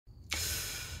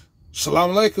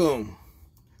Assalamu alaikum.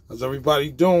 How's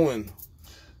everybody doing?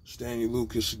 It's Daniel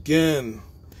Lucas again.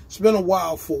 It's been a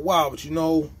while, but you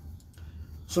know,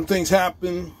 some things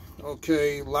happen.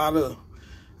 Okay, a lot of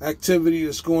activity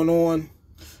that's going on.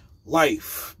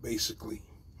 Life, basically.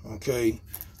 Okay,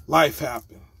 life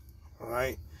happened. All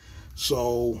right.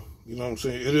 So, you know what I'm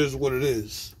saying? It is what it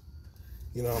is.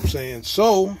 You know what I'm saying?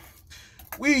 So,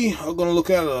 we are going to look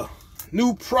at a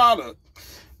new product.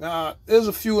 Now, there's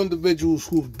a few individuals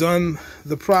who've done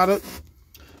the product,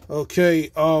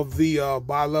 okay, of the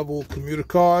Bi-level Commuter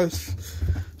cars.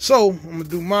 So, I'm going to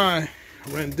do my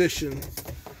rendition,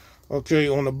 okay,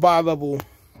 on the Bi-level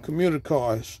Commuter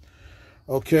cars,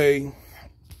 okay.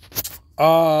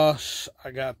 I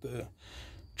got the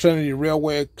Trinity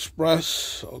Railway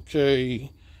Express,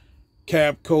 okay,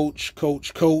 cab coach,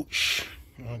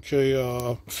 okay,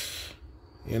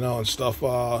 you know, and stuff.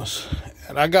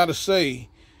 And I got to say,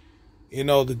 you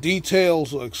know, the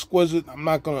details are exquisite. I'm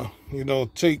not going to, you know,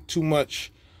 take too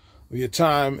much of your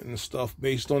time and stuff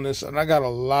based on this. And I got a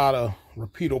lot of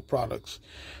Rapido products.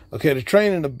 Okay, the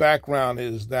train in the background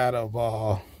is that of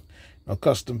a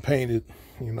custom painted,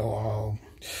 you know,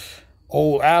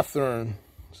 old Athearn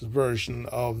version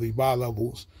of the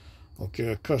Bi-levels.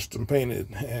 Okay, custom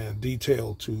painted and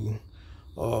detailed to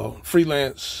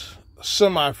freelance,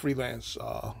 semi-freelance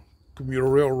commuter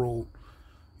railroad.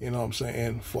 You know what I'm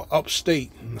saying, for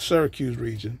upstate in the Syracuse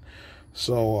region.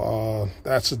 So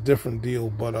that's a different deal.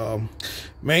 But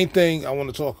main thing I want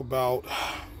to talk about,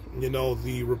 you know,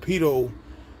 the Rapido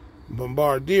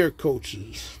Bombardier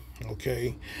coaches.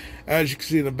 Okay, as you can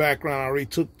see in the background, I already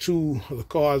took two of the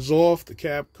cars off, the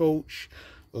cab coach,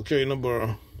 okay,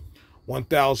 number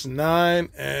 1009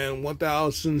 and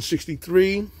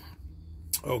 1063.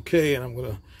 Okay, and I'm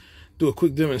gonna do a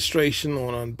quick demonstration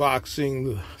on unboxing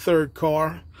the third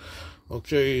car.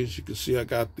 Okay, as you can see, I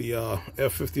got the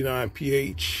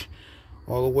F59PH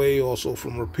all the way, also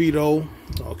from Rapido.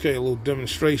 Okay, a little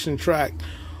demonstration track.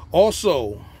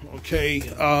 Also, okay,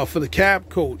 for the cab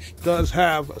coach, does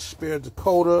have a spare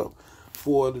decoder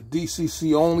for the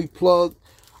DCC only plug.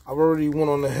 I've already went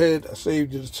on ahead, I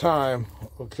saved you the time,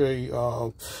 okay,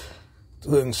 to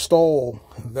install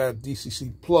that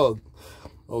DCC plug.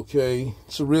 Okay,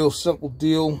 it's a real simple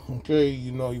deal. Okay,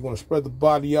 you know, you want to spread the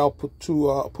body out, put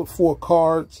four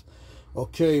cards,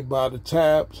 okay, by the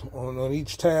tabs on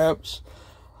each tabs,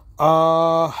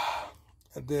 and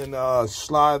then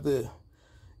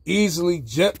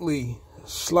gently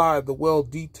slide the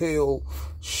well-detailed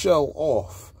shell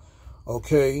off.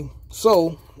 Okay,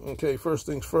 so okay, first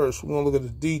things first, we're gonna look at the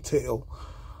detail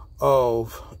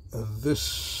of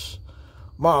this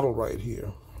model right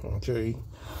here. Okay.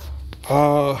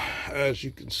 As you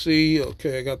can see,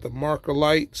 okay, I got the marker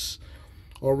lights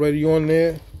already on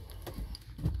there.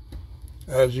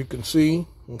 As you can see,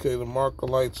 okay, the marker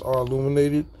lights are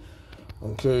illuminated.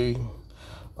 Okay.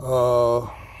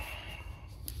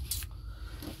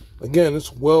 Again,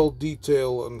 it's well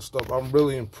detailed and stuff. I'm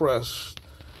really impressed.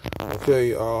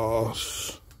 Okay. The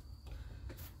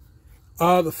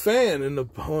fan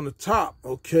on the top,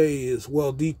 okay, is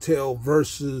well detailed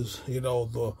versus, you know,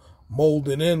 the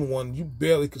molded in one. You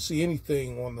barely could see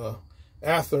anything on the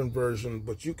Athearn version,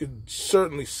 but you could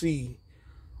certainly see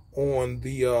on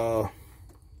the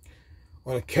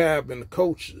cab and the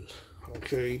coaches.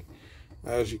 Okay,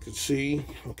 as you can see.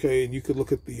 Okay, and you could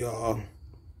look at the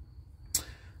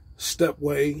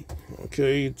stepway.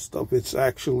 Okay, it's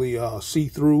actually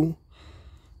see-through.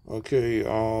 Okay,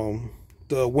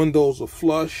 the windows are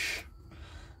flush.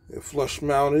 They're flush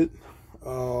mounted.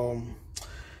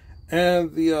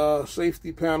 And the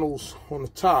safety panels on the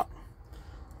top,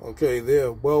 okay,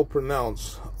 they're well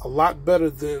pronounced. A lot better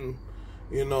than,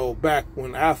 you know, back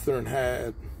when Athearn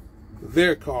had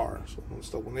their cars and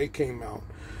stuff when they came out.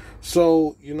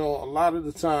 So, you know, a lot of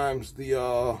the times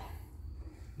the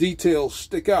details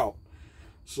stick out.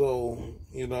 So,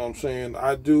 you know what I'm saying,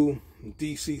 I do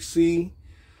DCC.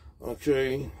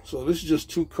 Okay, so this is just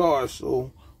two cars.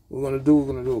 So we're gonna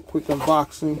do a quick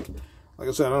unboxing. Like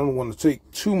I said, I don't want to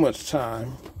take too much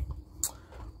time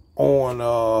on,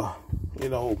 you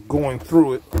know, going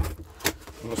through it. I'm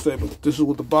going to say, but this is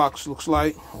what the box looks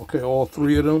like. Okay, all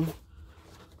three of them.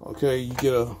 Okay,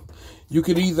 you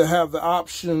could either have the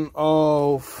option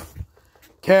of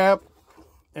cab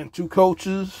and two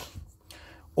coaches,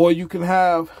 or you can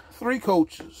have three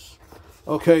coaches,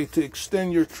 okay, to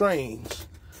extend your trains.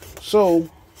 So,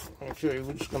 okay,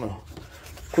 we're just going to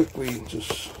quickly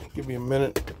just give me a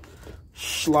minute.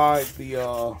 Slide it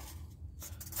out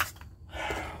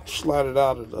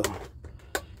of the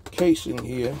casing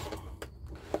here.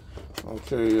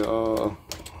 Okay,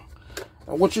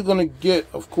 What you're going to get,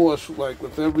 of course, like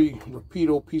with every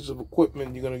Rapido piece of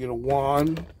equipment, you're going to get a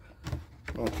wand.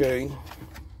 Okay.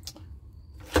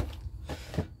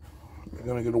 You're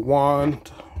going to get a wand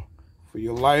for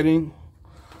your lighting.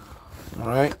 All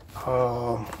right.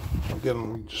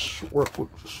 Again, let me just work with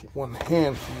just one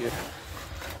hand here.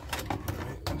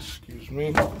 Right, excuse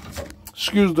me.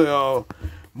 Excuse the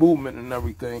movement and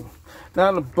everything. Now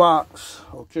in the box,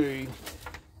 okay,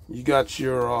 you got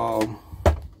your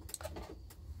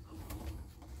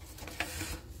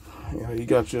you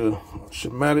got your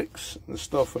schematics and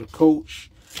stuff for the coach.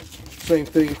 Same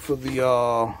thing for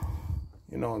the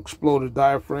exploded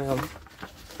diaphragm,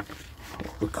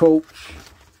 the coach.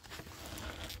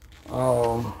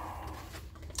 I'm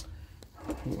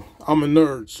a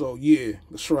nerd, so yeah,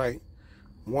 that's right.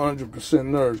 100%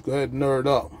 nerds. Go ahead and nerd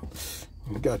up.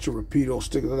 You got your Rapido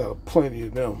stickers. I got plenty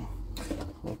of them.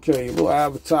 Okay, a little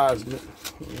advertisement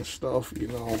and stuff, you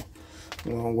know.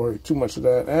 You don't worry too much of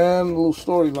that. And a little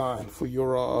storyline for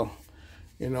your,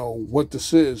 what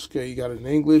this is. Okay, you got it in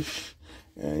English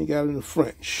and you got it in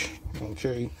French.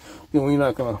 Okay, we're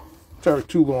not going to tarry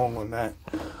too long on that.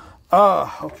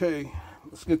 Okay,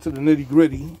 let's get to the nitty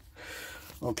gritty.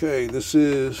 Okay, this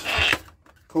is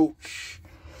Coach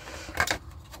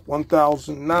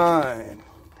 1009.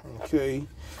 Okay,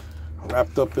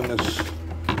 wrapped up in this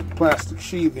plastic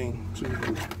sheathing to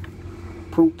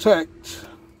protect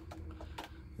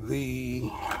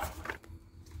the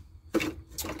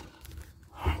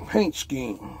paint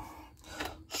scheme.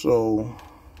 So,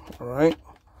 all right,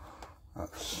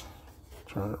 let's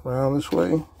turn it around this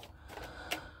way.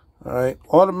 All right,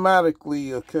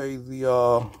 automatically, okay,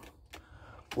 the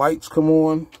lights come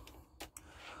on.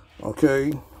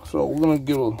 Okay, so we're gonna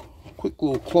give a quick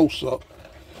little close-up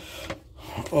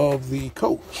of the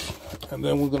coach, and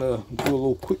then we're gonna do a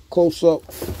little quick close-up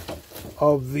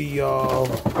of the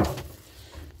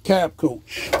cab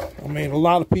coach. I mean, a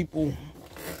lot of people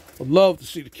would love to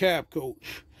see the cab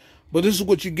coach, but this is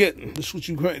what you're getting. This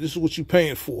is what you're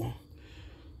paying for.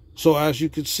 So as you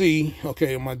can see,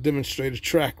 okay, on my demonstrator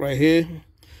track right here,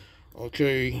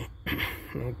 okay,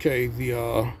 okay,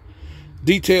 the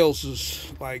details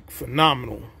is like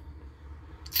phenomenal.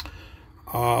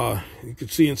 You can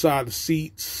see inside the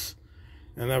seats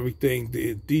and everything.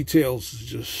 The details is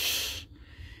just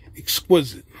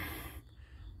exquisite.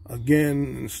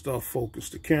 Again, and stuff, focus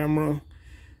the camera.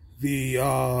 The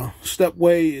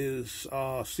stepway is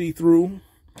see-through.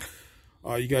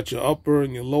 You got your upper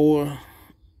and your lower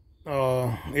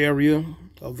area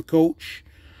of the coach.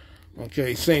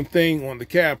 Okay, same thing on the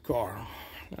cab car.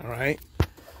 All right.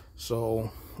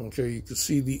 So, okay, you can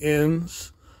see the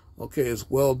ends. Okay, it's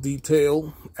well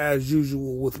detailed as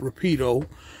usual with Rapido.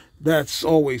 That's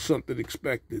always something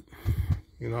expected.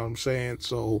 You know what I'm saying?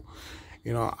 So,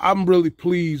 you know, I'm really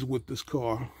pleased with this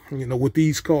car. You know, with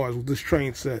these cars, with this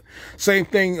train set. Same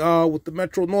thing with the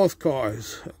Metro North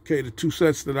cars. Okay, the two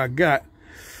sets that I got.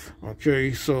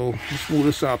 Okay, so let's move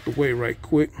this out the way right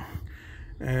quick.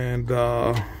 And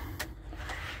let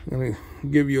me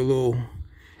give you a little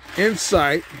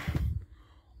insight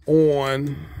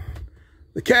on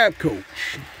the cab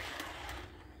coach.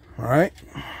 All right.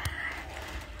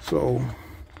 So,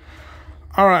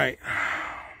 all right.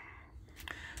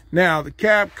 Now, the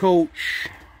cab coach,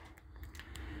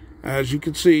 as you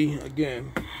can see,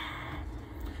 again,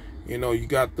 you know, you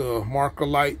got the marker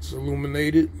lights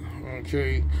illuminated.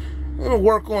 Okay. I'm going to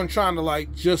work on trying to,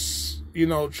 like, just, you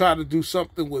know, try to do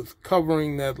something with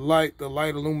covering that light, the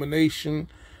light illumination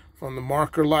from the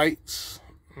marker lights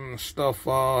and stuff.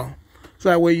 So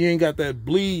that way you ain't got that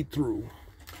bleed through.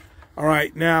 All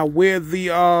right. Now, where the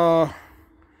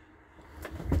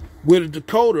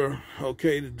decoder,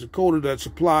 okay, the decoder that's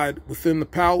applied within the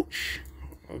pouch,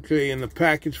 okay, in the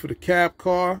package for the cab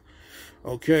car,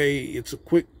 okay, it's a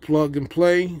quick plug and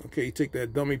play. Okay, you take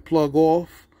that dummy plug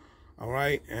off, all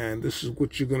right, and this is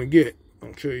what you're going to get.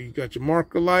 Okay, you got your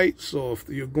marker light, so if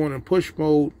you're going in push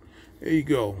mode, there you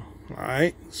go, all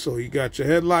right, so you got your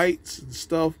headlights and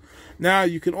stuff. Now,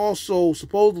 you can also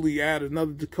supposedly add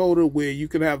another decoder where you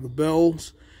can have the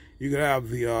bells. You can have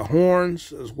the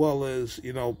horns, as well as,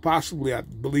 you know, possibly, I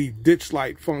believe, ditch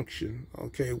light function,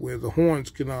 okay, where the horns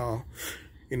can,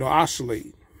 you know,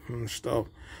 oscillate and stuff.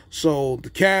 So the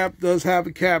cab does have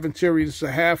a cab interior. It's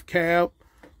a half cab,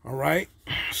 all right.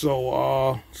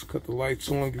 So let's cut the lights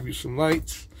on, give you some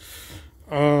lights.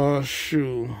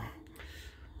 Shoot.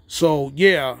 So,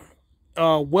 yeah,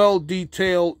 well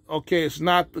detailed. Okay, it's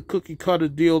not the cookie cutter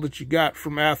deal that you got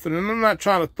from Athearn. And I'm not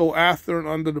trying to throw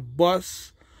Athearn under the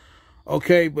bus.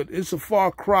 Okay, but it's a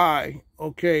far cry,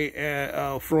 okay,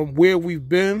 from where we've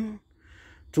been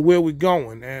to where we're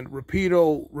going. And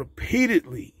Rapido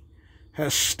repeatedly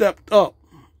has stepped up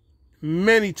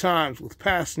many times with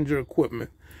passenger equipment.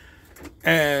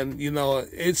 And, you know,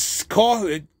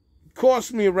 it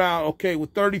cost me around, okay,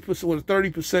 with 30%, with a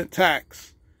 30%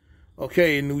 tax,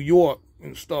 okay, in New York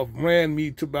and stuff, ran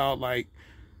me to about like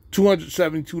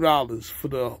 $272 for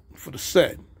the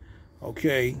set.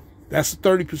 Okay, that's a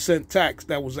 30% tax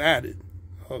that was added,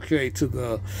 okay, to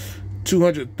the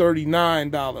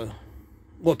 $239,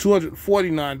 well,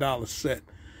 $249 set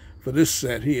for this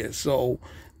set here. So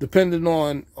depending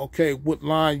on, okay, what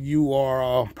line you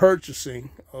are purchasing,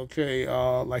 okay,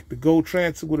 like the Go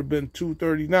Transit would have been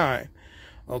 $239,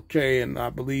 okay, and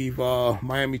I believe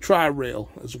Miami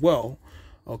Tri-Rail as well,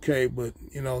 okay, but,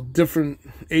 you know, different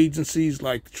agencies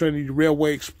like the Trinity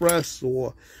Railway Express,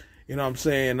 or, you know what I'm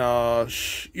saying,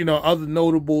 you know, other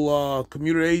notable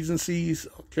commuter agencies,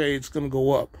 okay, it's going to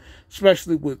go up,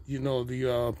 especially with, you know,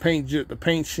 the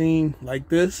paint sheen like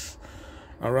this,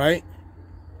 all right.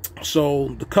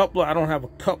 So the coupler, I don't have a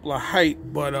coupler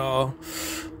height, but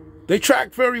they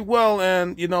track very well,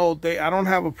 and, you know, I don't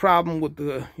have a problem with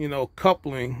the, you know,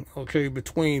 coupling, okay,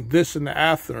 between this and the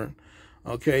Athearn,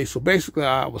 okay. So basically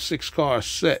I have a 6-car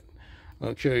set,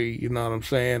 okay, you know what I'm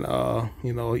saying,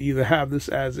 you know, either have this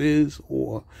as is,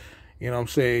 or, you know what I'm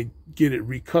saying, get it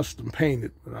recustom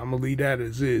painted, but I'm gonna leave that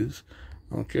as is,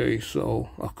 okay. So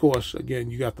of course,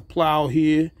 again, you got the plow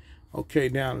here, okay,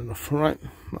 down in the front,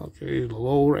 okay, the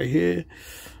low right here,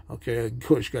 okay, of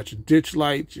course you got your ditch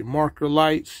lights, your marker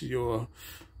lights, your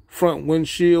front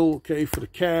windshield, okay, for the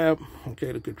cab,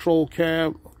 okay, the control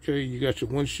cab, okay, you got your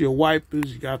windshield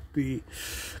wipers, you got the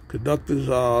conductor's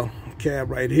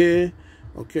cab right here,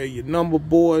 okay, your number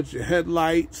boards, your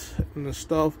headlights and the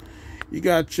stuff. You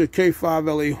got your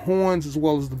K5LA horns as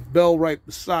well as the bell right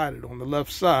beside it on the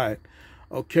left side.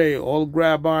 Okay, all the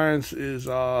grab irons is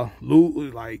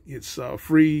like it's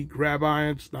free grab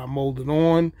irons, not molded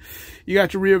on. You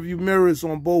got your rear view mirrors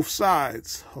on both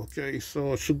sides. Okay,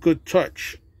 so it's a good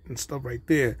touch and stuff right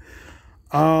there.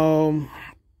 Oh,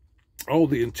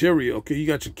 the interior. Okay, you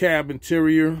got your cab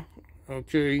interior.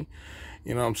 Okay,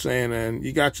 you know what I'm saying, and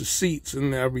you got your seats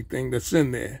and everything that's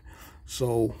in there.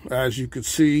 So as you can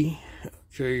see,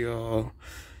 okay, you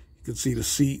can see the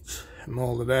seats and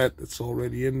all of that that's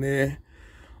already in there.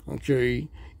 Okay,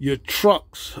 your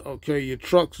trucks, okay, your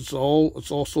trucks, it's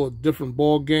also a different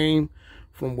ball game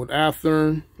from with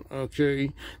Athearn.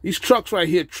 Okay, these trucks right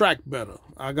here track better,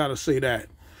 I gotta say that.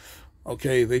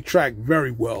 Okay, they track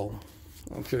very well.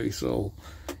 Okay, so,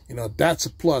 you know, that's a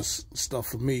plus stuff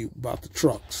for me about the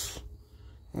trucks.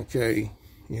 Okay,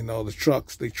 you know, the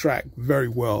trucks, they track very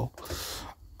well.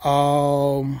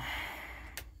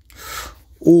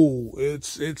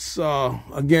 It's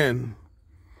again,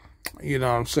 you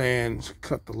know what I'm saying,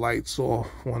 cut the lights off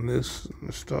on this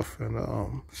and stuff, and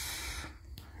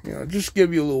you know, just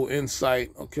give you a little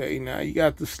insight. Okay, now you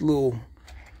got this little,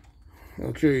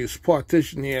 okay, it's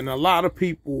partition here, and a lot of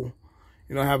people,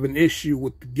 you know, have an issue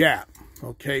with the gap,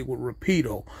 okay, with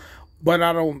Rapido, but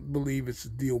I don't believe it's a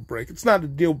deal breaker. It's not a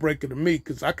deal breaker to me,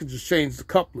 because I could just change the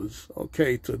couplers,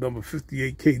 okay, to number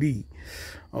 58 KD,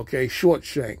 okay, short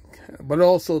shank, but it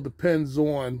also depends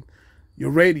on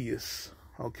your radius,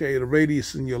 okay, the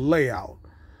radius in your layout.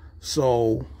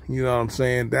 So, you know what I'm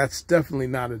saying, that's definitely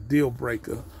not a deal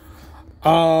breaker.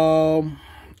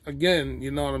 Again, you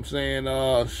know what I'm saying,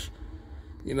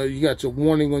 you know, you got your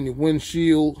warning on your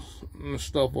windshield and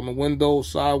stuff on the windows,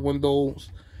 side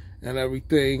windows and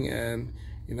everything, and,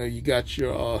 you know, you got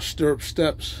your stirrup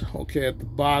steps, okay, at the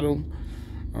bottom,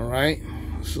 all right.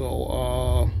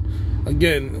 So,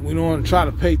 again, we don't want to try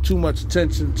to pay too much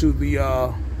attention to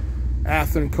the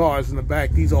Athearn cars in the back.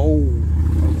 These are old,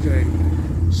 okay,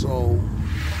 so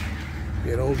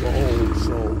yeah, those are old.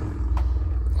 So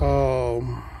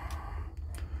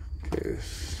okay,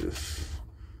 let's just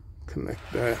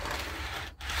connect that.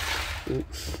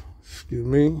 Oops, excuse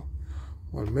me,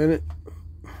 1 minute.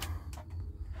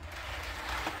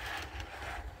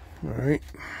 All right,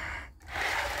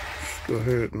 let's go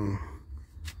ahead and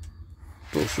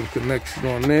throw some connection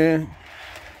on there.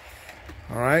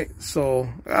 All right, so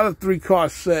I got a 3-car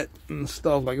set and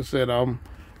stuff. Like I said, I'm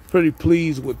pretty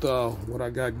pleased with what I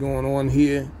got going on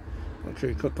here.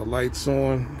 Okay, cut the lights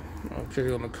on,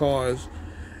 okay, on the cars.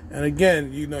 And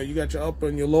again, you know, you got your upper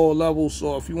and your lower level,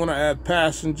 so if you want to add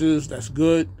passengers, that's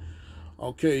good.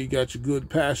 Okay, you got your good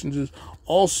passengers.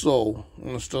 Also,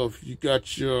 on the stuff, you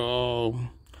got your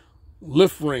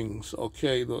lift rings,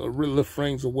 okay, the lift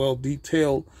rings are well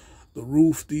detailed. The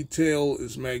roof detail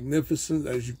is magnificent,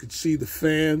 as you can see the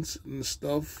fans and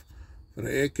stuff, for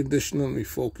the air conditioner. Let me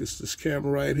focus this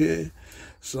camera right here.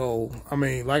 So, I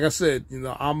mean, like I said, you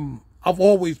know, I've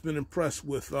always been impressed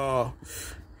with,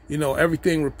 you know,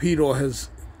 everything Rapido has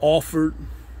offered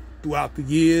throughout the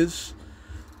years.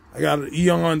 I got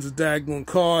eons of daggone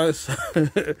cars.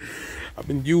 I've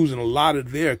been using a lot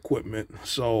of their equipment.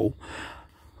 So,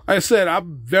 like I said,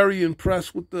 I'm very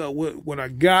impressed with what I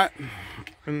got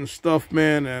and stuff,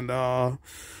 man. And,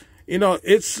 you know,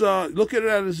 it's, look at it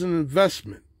as an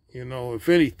investment, you know, if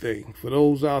anything, for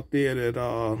those out there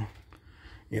that,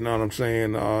 you know what I'm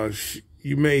saying?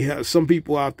 You may have some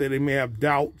people out there, they may have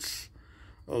doubts,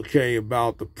 okay,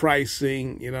 about the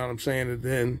pricing, you know what I'm saying? And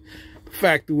then the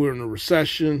fact that we're in a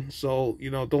recession. So,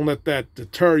 you know, don't let that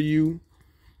deter you,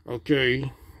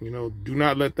 okay? You know, do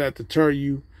not let that deter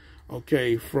you,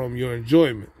 okay, from your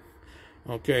enjoyment.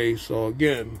 Okay, so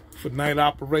again, for night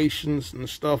operations and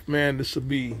stuff, man, this will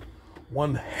be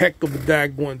one heck of a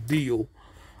daggone deal.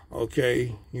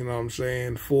 Okay, you know what I'm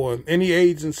saying, for any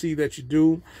agency that you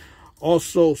do.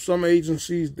 Also, some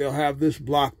agencies, they'll have this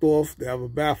blocked off. They have a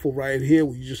baffle right here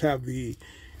where you just have the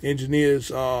engineer's,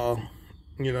 you know,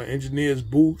 engineer's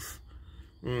booth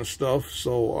and stuff.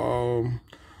 So,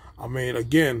 I mean,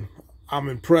 again, I'm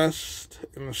impressed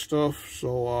and stuff.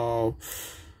 So,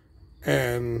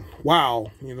 and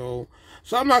wow, you know.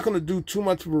 So I'm not going to do too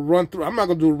much of a run-through. I'm not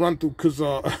going to do a run-through because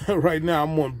right now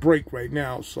I'm on break right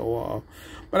now. So,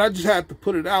 but I just had to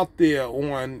put it out there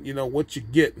on, you know, what you're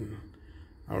getting.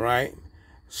 All right.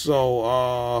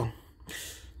 So,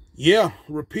 yeah,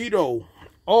 Rapido.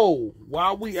 Oh,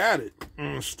 while we at it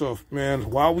and stuff, man,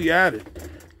 while we at it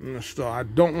and stuff, I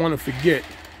don't want to forget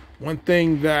one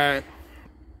thing that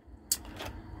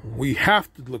we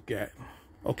have to look at.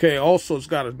 Okay, also it's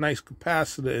got a nice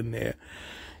capacitor in there,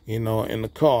 you know, in the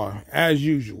car, as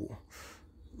usual.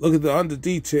 Look at the under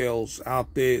details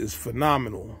out there is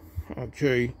phenomenal.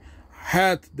 Okay, I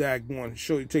had to daggone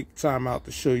show you, take the time out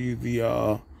to show you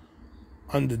the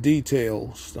under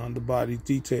details, the underbody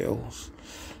details.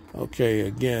 Okay,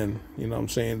 again, you know what I'm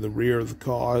saying, the rear of the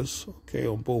cars, okay,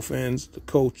 on both ends, the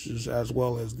coaches, as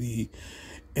well as the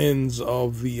ends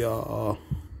of the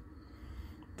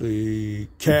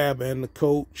cab and the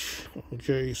coach,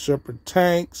 okay, separate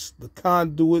tanks, the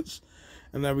conduits,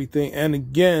 and everything. And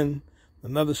again,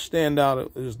 another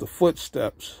standout is the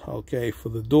footsteps, okay, for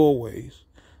the doorways,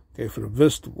 okay, for the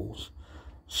vestibules.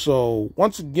 So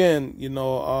once again, you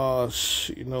know,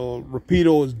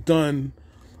 Rapido has done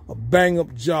a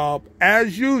bang-up job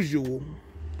as usual,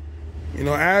 you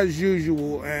know, as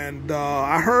usual. And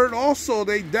I heard also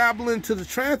they dabble into the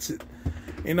transit.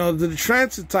 You know, the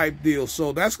transit type deal.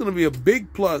 So that's going to be a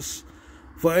big plus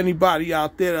for anybody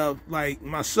out there like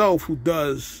myself who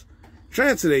does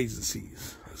transit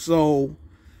agencies. So,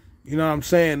 you know what I'm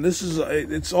saying? This is,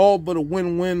 it's all but a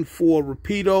win-win for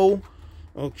Rapido.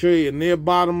 Okay, and their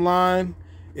bottom line,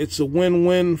 it's a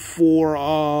win-win for,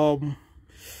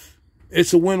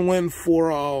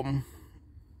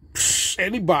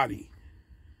 anybody.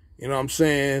 You know what I'm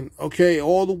saying? Okay,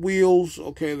 all the wheels,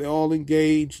 okay, they're all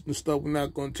engaged and stuff. We're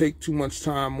not going to take too much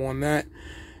time on that.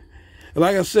 And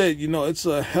like I said, you know, it's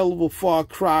a hell of a far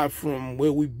cry from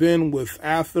where we've been with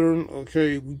Athearn.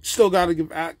 Okay, we still got to give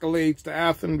accolades to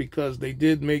Athearn because they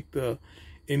did make the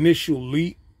initial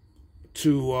leap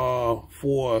to,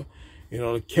 for, you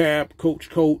know, the cab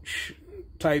coach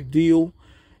type deal.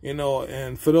 You know,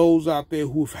 and for those out there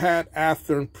who've had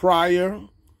Athearn prior,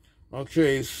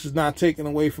 okay, this is not taken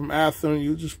away from Athearn.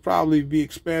 You'll just probably be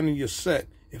expanding your set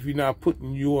if you're not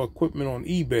putting your equipment on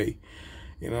eBay.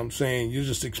 You know what I'm saying? You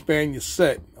just expand your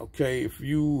set, okay? If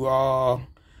you know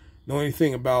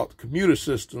anything about commuter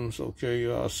systems,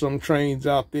 okay, some trains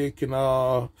out there can,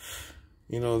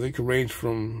 you know, they can range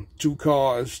from 2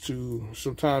 cars to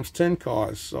sometimes 10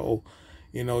 cars. So,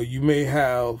 you know, you may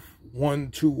have 1,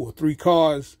 2, or 3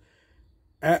 cars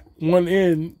at one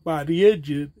end by the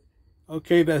engine,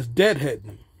 okay, that's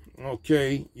deadheading,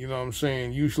 okay, you know what I'm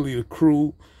saying? Usually the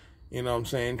crew, you know what I'm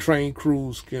saying, train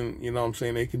crews can, you know what I'm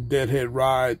saying, they can deadhead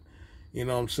ride, you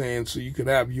know what I'm saying? So you could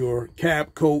have your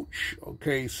cab coach,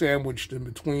 okay, sandwiched in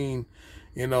between,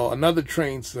 you know, another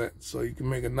train set. So you can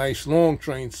make a nice long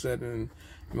train set and,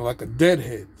 you know, like a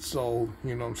deadhead. So,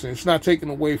 you know what I'm saying? It's not taken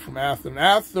away from Athearn.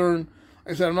 Athearn,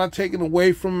 like I said, I'm not taking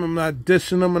away from them, I'm not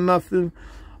dissing them or nothing,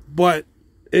 but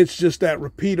it's just that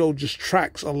Rapido just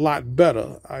tracks a lot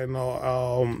better. I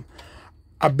know,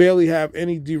 I barely have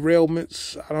any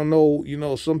derailments. I don't know, you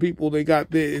know, some people, they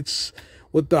got their, it's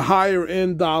with the higher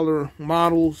end dollar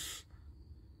models,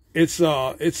 it's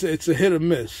a hit or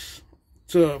miss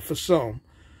for some.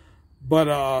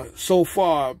 But so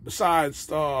far, besides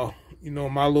you know,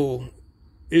 my little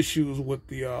issues with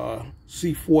the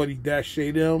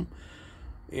C40-8M.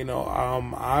 You know,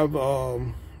 I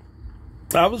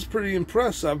was pretty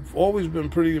impressed. I've always been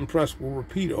pretty impressed with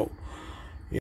Rapido.